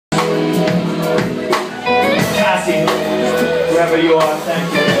wherever you are.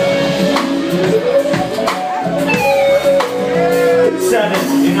 Thank you.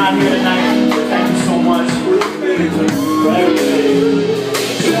 7, you're not here tonight. Thank you so much for everything.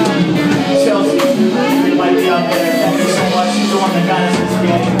 Chelsea, you might be out there. Thank you so much. She's the one that got us this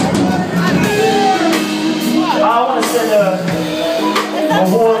game. I want to send a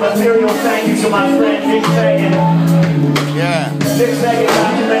warm, ethereal thank you to my friend Big Megan. Yeah. Big Megan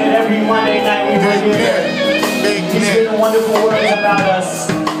documented every Monday night we were here. He's written wonderful words about us.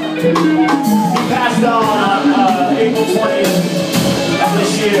 He passed on April 20th of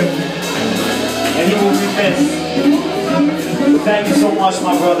this year, and he will be missed. Thank you so much,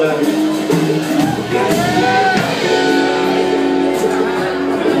 my brother.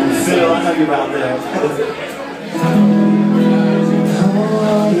 Phil, I know you're out there.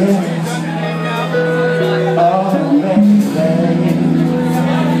 Oh, yes. Oh, baby.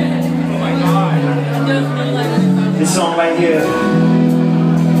 This song right here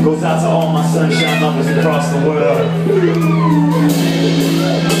goes out to all my sunshine lovers across the world.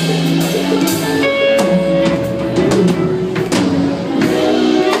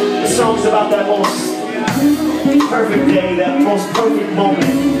 This song's about that most perfect day, that most perfect moment,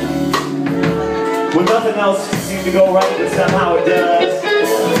 when nothing else seems to go right, but somehow it does.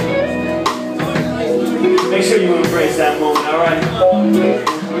 Make sure you embrace that moment, alright?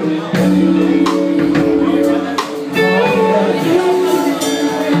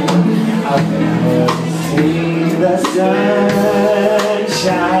 I've never seen the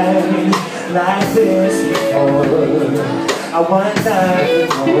sunshine like this before. I wonder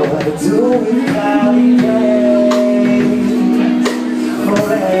what to do with cloudy days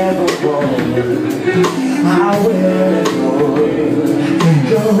forevermore. I will ignore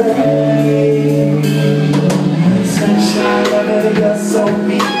your rain. Sunshine, loving, you're so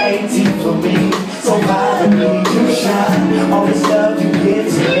B18 for me. So violently you shine. All this love you give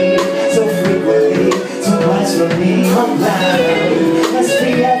to me so frequently. Too much for me, I'm blind.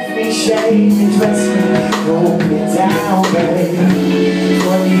 SPF me, shade me, dress me, roll me down, babe.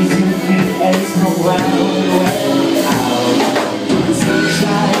 For these UVAs come round.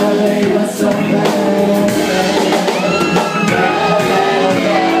 Sunshine, loving, you're so bad.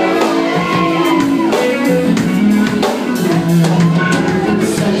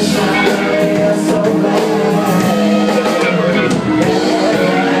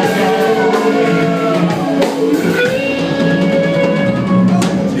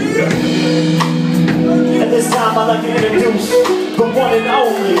 I'd like to introduce the one and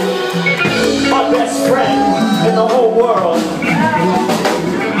only, my best friend in the whole world,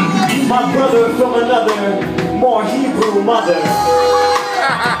 my brother from another, more Hebrew mother,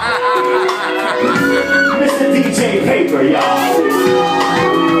 Mr. DJ Paper, y'all.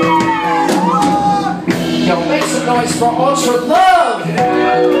 Yo, make some noise for Ultra Love.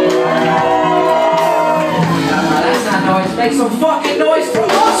 That's not noise. Make some fucking noise for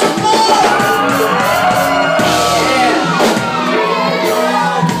Ultra Love.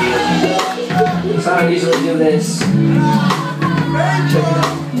 So I usually do this. Check it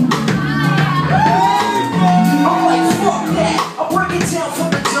out. I'm like, fuck that. I'll break it down from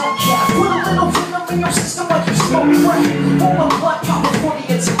the dump cap. Put a little venom in your system like you smoke crack. Pull my blood pop before you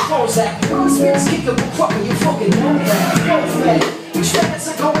get some Prozac. When the spirits kick up a fucker, you fucking know that. No fed. Which fans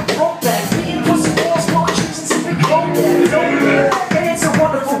are going broke back. Being pussy balls, smoking trees and sipping cold that. And it's a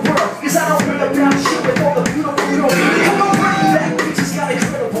wonderful world, cause I don't bring about shit with all the beautiful girls. Come on, bring it back. We just got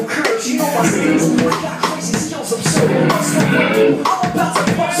incredible curves. You know my skills. I got crazy skills, absurd. I'm about to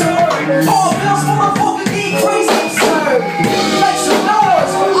punch her. All bells for my fucking need, crazy absurd. Make some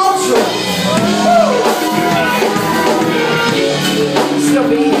noise for Ultra. Still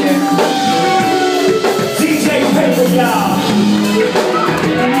be here. DJ Paper, y'all.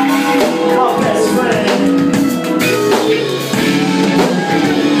 My best friend.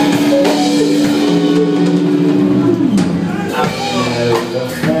 I've never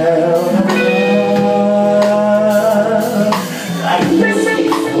felt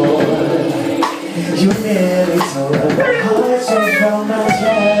you nearly tore my heart straight from my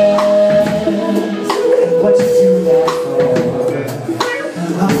chest. What you do that for?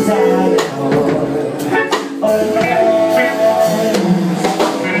 I'm dying for. Oh yes.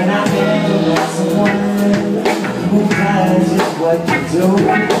 And I never met someone who does just what you do.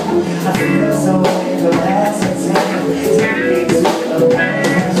 I feel so in the last attempt to be to a man.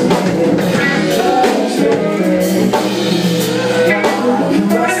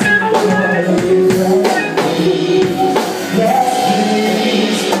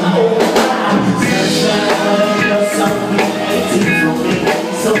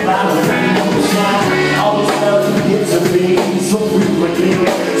 So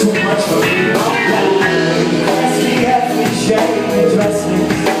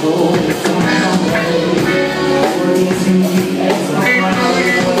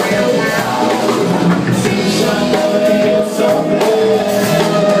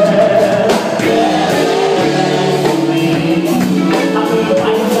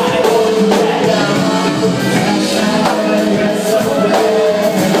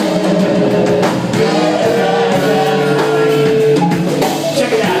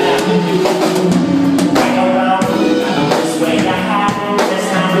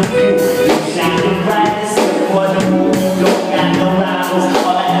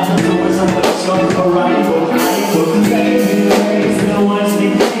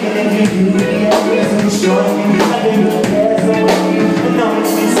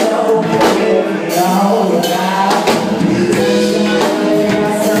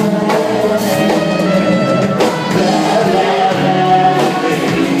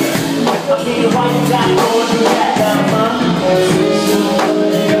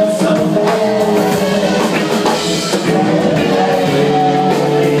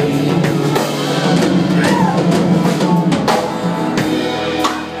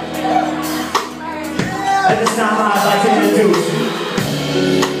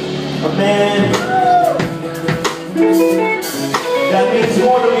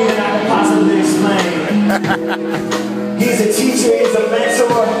more to me than I can possibly explain. He's a teacher, he's a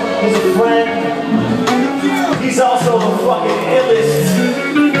mentor, he's a friend. He's also the fucking illest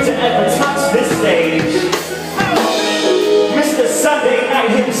to ever touch this stage. Mr. Sunday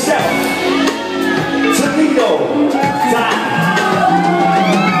Night himself, Toledo,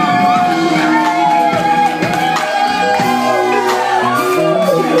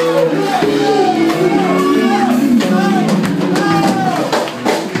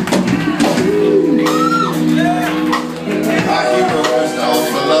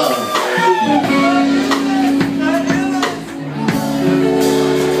 Mr.Ultra Love.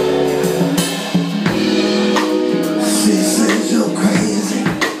 She says you're crazy,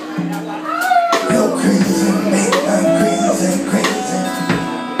 make her crazy, crazy.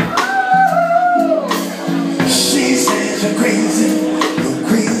 She says you're crazy,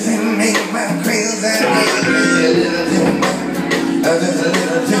 make my crazy, a little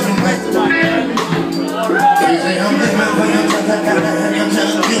too much. She say I'm living for you, cause I gotta have your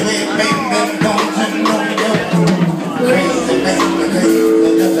tongue, you ain't baby, don't you know you're crazy, make me crazy,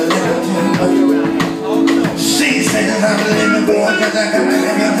 just a little too much. She says I'm living for you, cause I gotta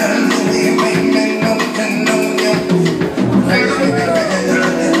have your tongue, you ain't baby, don't you know you're crazy, just a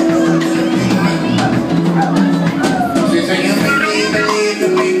little too much. She say you make me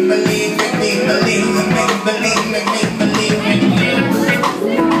believe,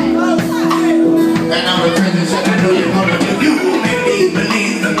 and I'm a crazy shit, I know you're gonna do. You make me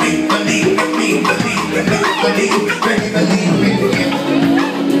believe.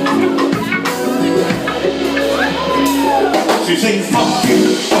 She say fuck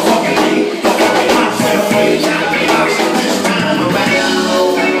you, fucking me, fucking myself, this time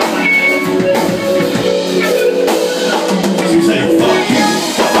around. She say fuck you,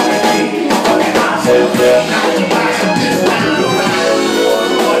 fucking me, fucking myself, this time around.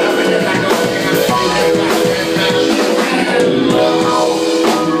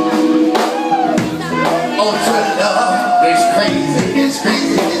 Ultra love, it's crazy.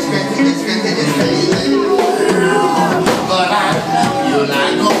 But I love you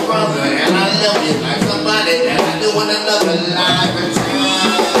like a brother, and I love you like somebody that I do in another life and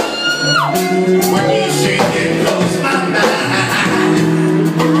time. When you shake it, blows my mind.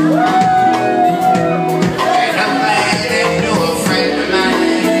 And I'm glad that you're a friend of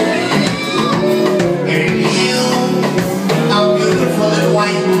mine. And you are beautiful and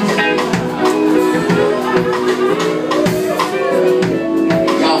white.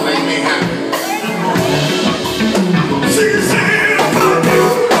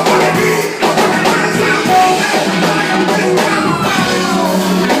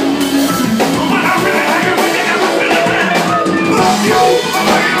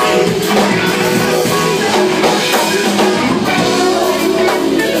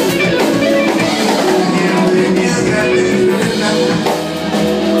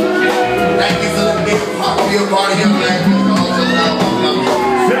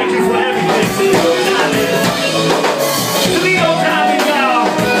 thank you for everything, Toledo. Toledo timing, y'all.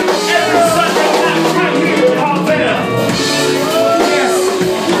 Every Sunday night right here in Toledo. Yes,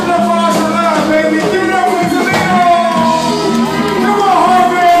 give it up for Ultra Love, baby. Give it up for Toledo. Come on,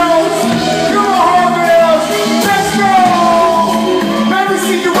 Harville's. Let's go. Let me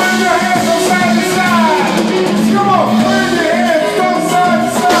see you wave your hands from side to side. Come on, wave your hands from side to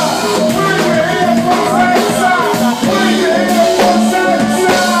side. Wave your hands from side to side. Wave your hands from side to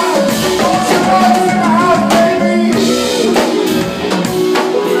side. Ultra Love's in the house, baby.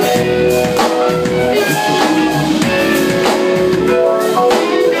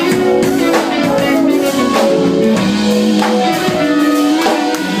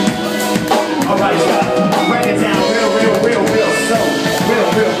 Alright, y'all. Break it down real slow.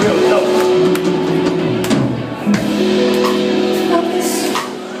 Real low.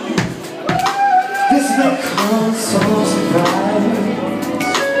 This may come so surprise.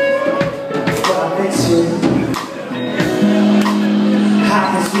 But it's you. How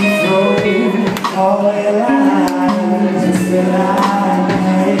does we throw all your lies instead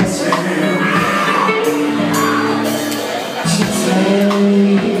I miss you? She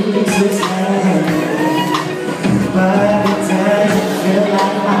takes this hand, but it doesn't feel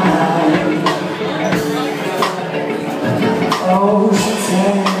like mine. Oh, she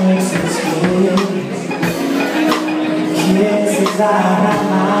takes this kisses out of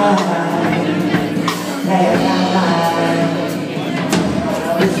mine. They're not mine.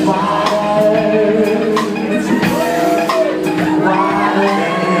 It's wild.